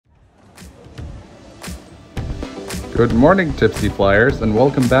Good morning, Tipsy Flyers, and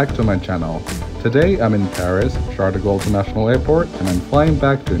welcome back to my channel. Today I'm in Paris, Charles de Gaulle International Airport, and I'm flying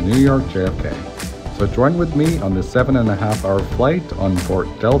back to New York JFK. So join with me on the 7.5-hour flight on board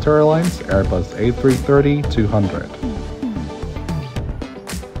Delta Airlines Airbus A330-200.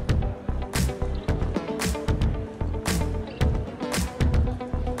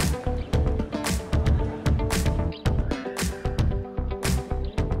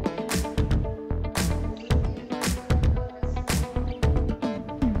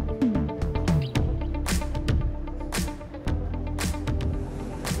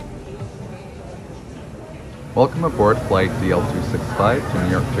 Welcome aboard flight DL265 to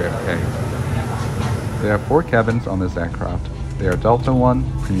New York JFK. There are 4 cabins on this aircraft. They are Delta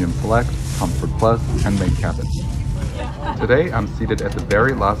 1, Premium Select, Comfort Plus, and Main Cabin. Today I'm seated at the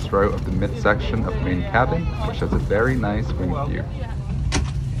very last row of the midsection of Main Cabin, which has a very nice wing view.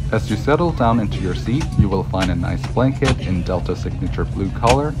 As you settle down into your seat, you will find a nice blanket in Delta signature blue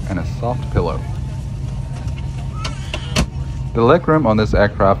color and a soft pillow. The legroom on this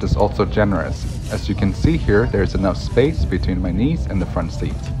aircraft is also generous. As you can see here, there is enough space between my knees and the front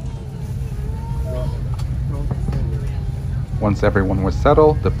seat. Once everyone was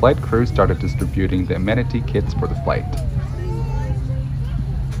settled, the flight crew started distributing the amenity kits for the flight.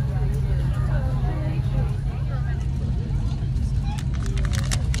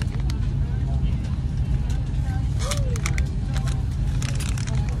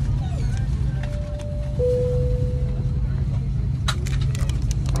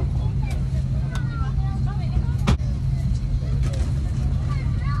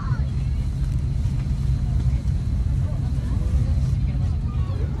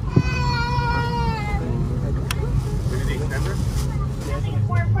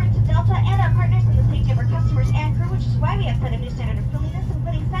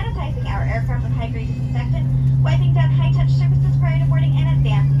 Wiping down high-touch surfaces prior to boarding and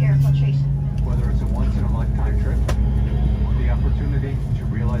advanced air filtration. Whether it's a once-in-a-lifetime trip, or the opportunity to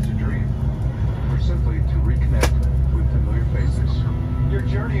realize a dream, or simply to reconnect with familiar faces, your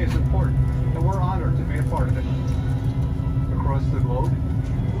journey is important, and we're honored to be a part of it. Across the globe,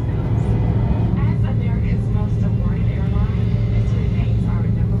 as America's most awarded airline, this remains our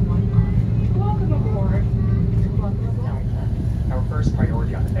 #1 honor. Welcome aboard. Welcome Delta. Our first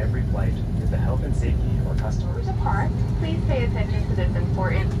priority on every flight is the health and safety of our customers. Depart, please pay attention to this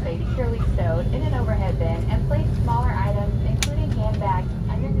important. Stay securely stowed in an overhead bin and place smaller items, including handbags,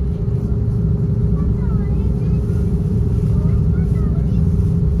 under the seat.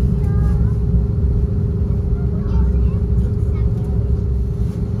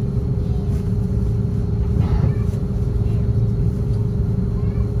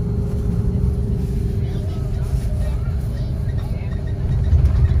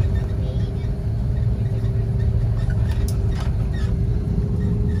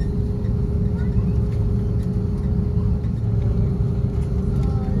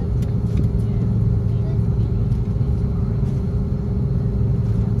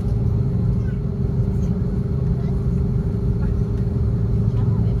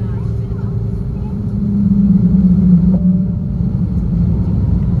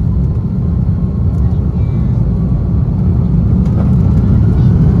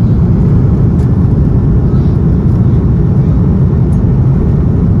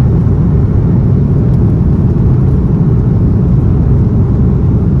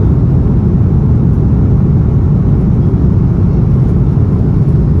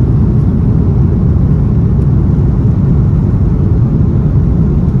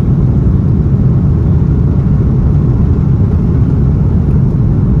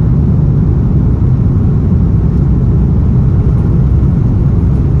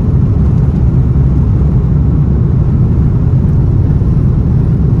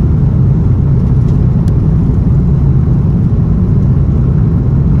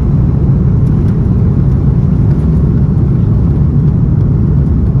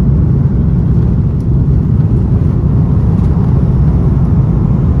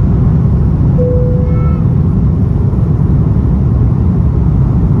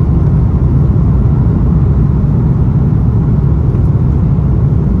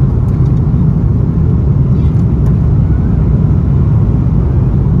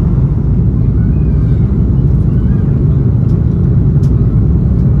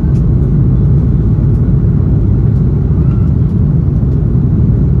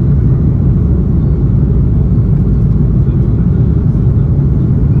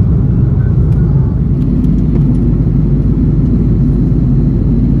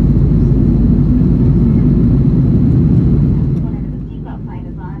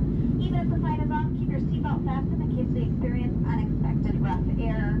 case they experience unexpected rough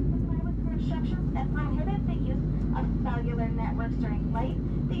air. Comply with restrictions and prohibit the use of cellular networks during flight.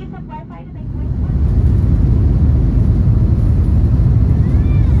 The use of Wi-Fi to make voice work.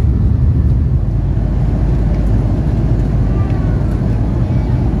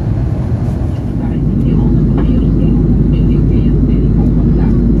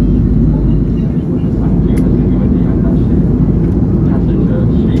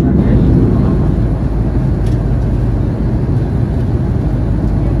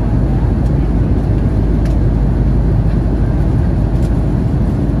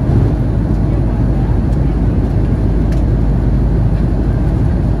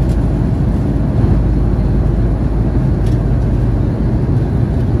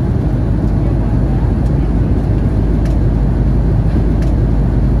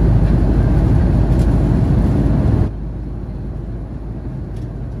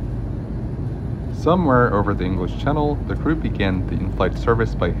 Somewhere over the English Channel, the crew began the in-flight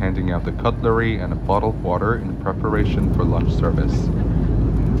service by handing out the cutlery and a bottle of water in preparation for lunch service.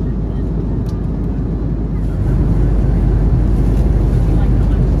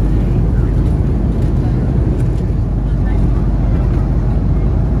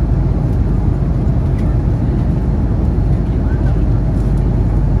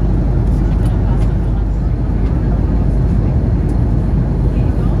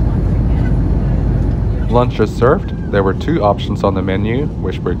 Lunch is served. There were two options on the menu,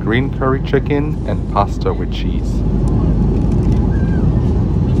 which were green curry chicken and pasta with cheese.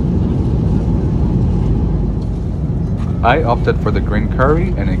 I opted for the green curry,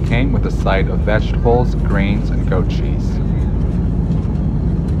 and it came with a side of vegetables, grains, and goat cheese.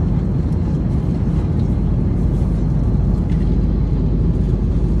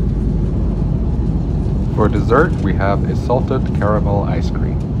 For dessert, we have a salted caramel ice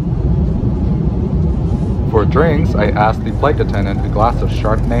cream. For drinks, I asked the flight attendant a glass of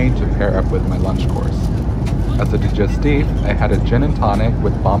Chardonnay to pair up with my lunch course. As a digestif, I had a gin and tonic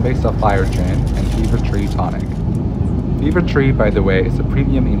with Bombay Sapphire gin and Fever Tree tonic. Fever Tree, by the way, is a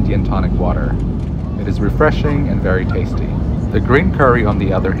premium Indian tonic water. It is refreshing and very tasty. The green curry, on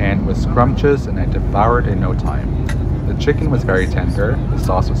the other hand, was scrumptious and I devoured in no time. The chicken was very tender, the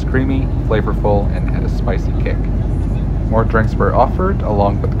sauce was creamy, flavorful, and had a spicy kick. More drinks were offered,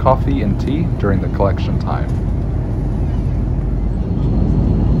 along with coffee and tea during the collection time.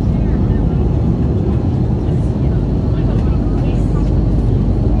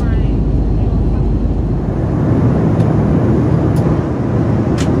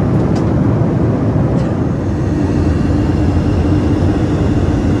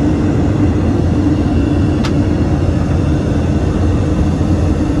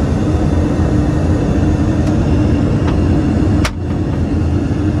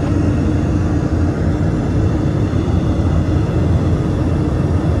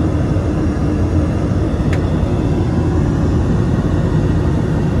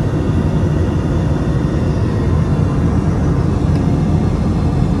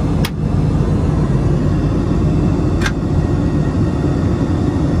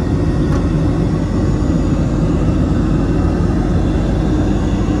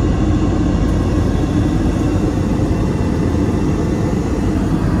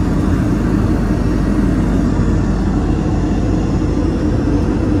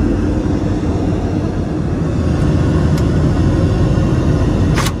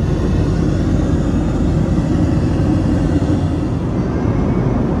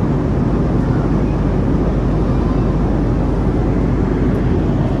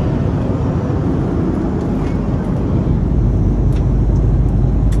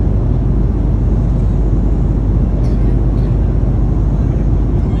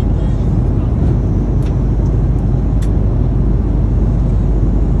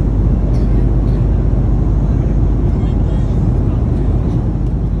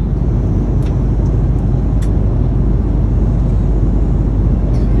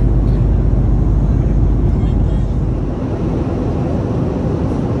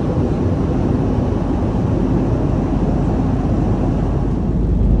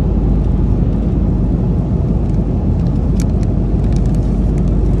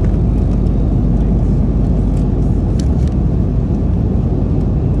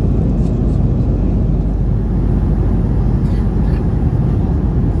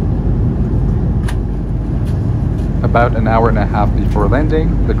 About an hour and a half before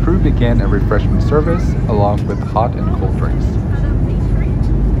landing, the crew began a refreshment service along with hot and cold drinks.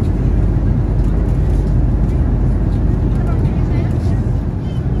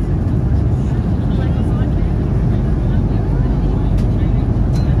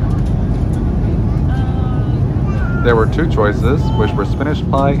 There were two choices, which were spinach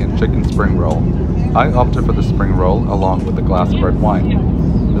pie and chicken spring roll. I opted for the spring roll along with a glass of red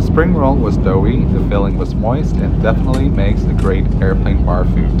wine. The spring roll was doughy, the filling was moist, and definitely makes a great airplane bar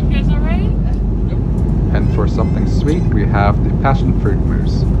food. You guys alright? And for something sweet, we have the passion fruit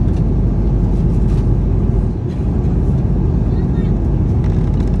mousse.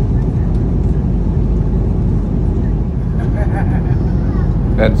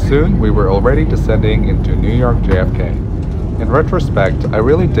 And soon we were already descending into New York JFK. In retrospect, I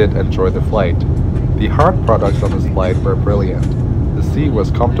really did enjoy the flight. The hard products on this flight were brilliant. The seat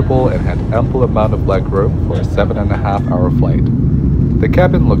was comfortable and had ample amount of leg room for a 7.5-hour flight. The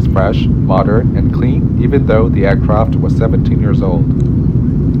cabin looks fresh, modern, and clean even though the aircraft was 17 years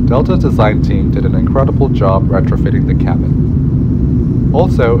old. Delta's design team did an incredible job retrofitting the cabin.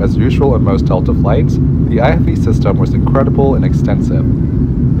 Also, as usual on most Delta flights, the IFE system was incredible and extensive.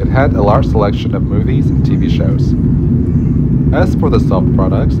 It had a large selection of movies and TV shows. As for the soft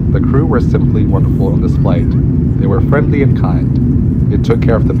products, the crew were simply wonderful on this flight. They were friendly and kind. It took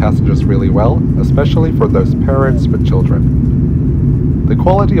care of the passengers really well, especially for those parents with children. The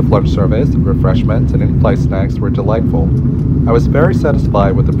quality of lunch service, refreshments, and in-flight snacks were delightful. I was very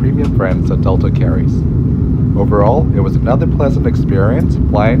satisfied with the premium brands that Delta carries. Overall, it was another pleasant experience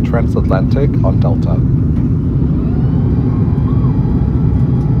flying transatlantic on Delta.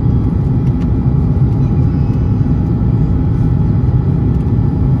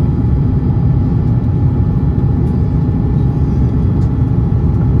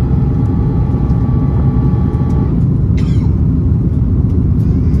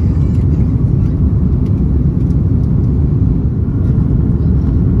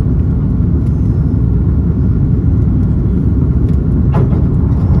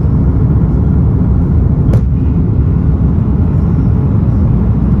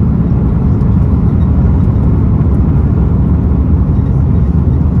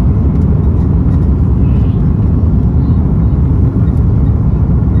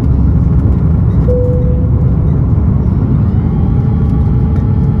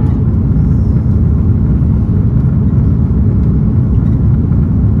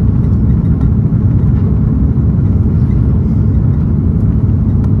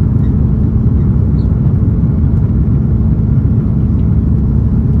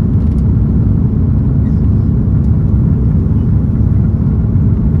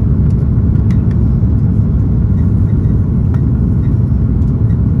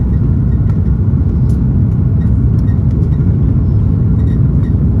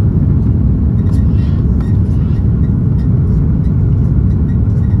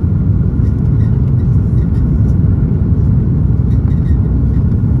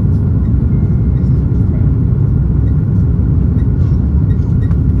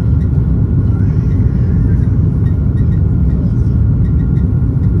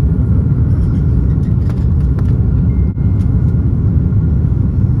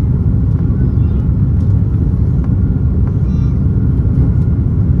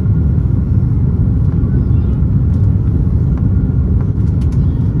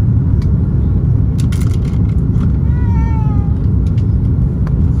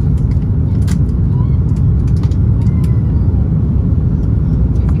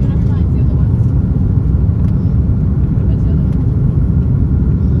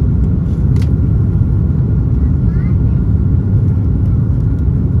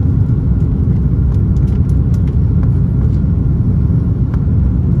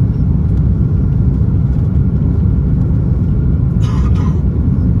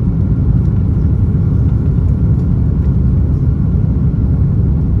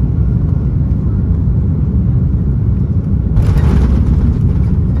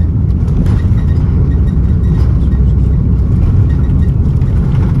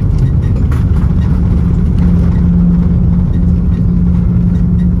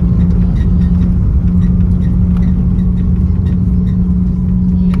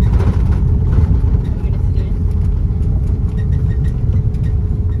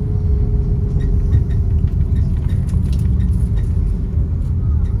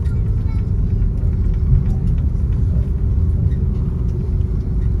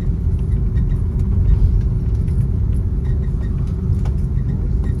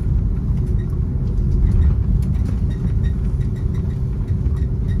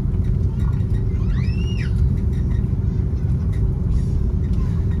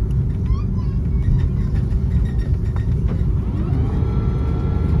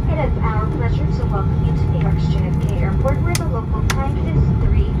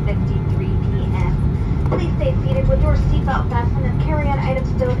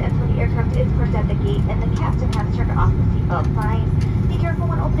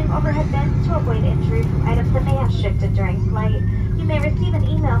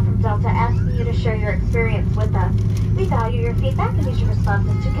 emergency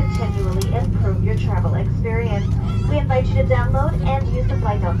responses to continually improve your travel experience. We invite you to download and use the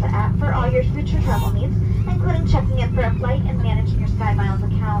Fly Delta app for all your future travel needs, including checking in for a flight and managing your SkyMiles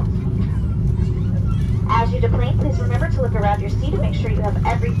account. As you deplane, please remember to look around your seat to make sure you have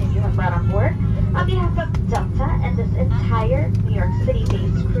everything you have brought on board. On behalf of Delta and this entire New York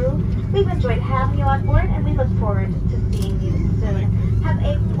City-based crew, we've enjoyed having you on board and we look forward to seeing you soon. Have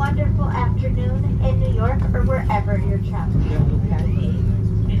a wonderful afternoon in New York or wherever you're traveling.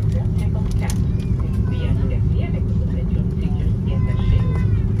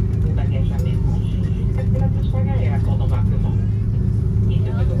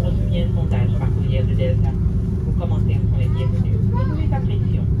 Vos commentaires sont les bienvenus et nous les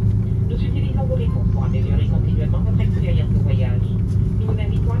apprécions. Nous utilisons vos réponses pour améliorer continuellement votre expérience de voyage. Nous vous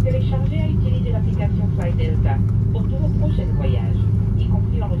invitons à télécharger et à utiliser l'application Fly Delta pour tous vos projets de voyage, y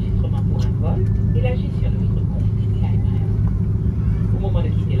compris l'enregistrement pour un vol et la gestion de votre compte Airline. Au moment de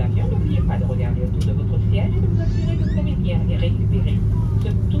quitter l'avion, n'oubliez pas de regarder autour de votre siège et de vous assurer que vous avez bien récupéré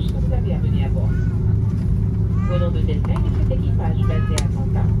tout ce que vous avez amené à bord. Au nom de Delta et de cet équipage basé à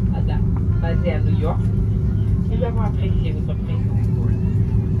Atlanta, basé à New York, nous avons apprécié votre présence.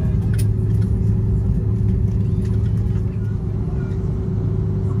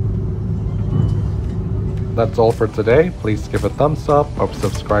 That's all for today. Please give a thumbs up or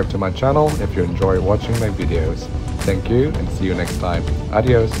subscribe to my channel if you enjoy watching my videos. Thank you and see you next time.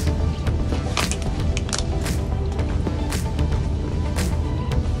 Adios.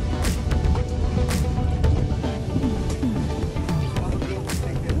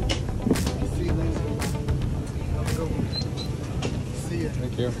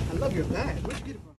 Thank you. I love your bag. Where'd you get it from?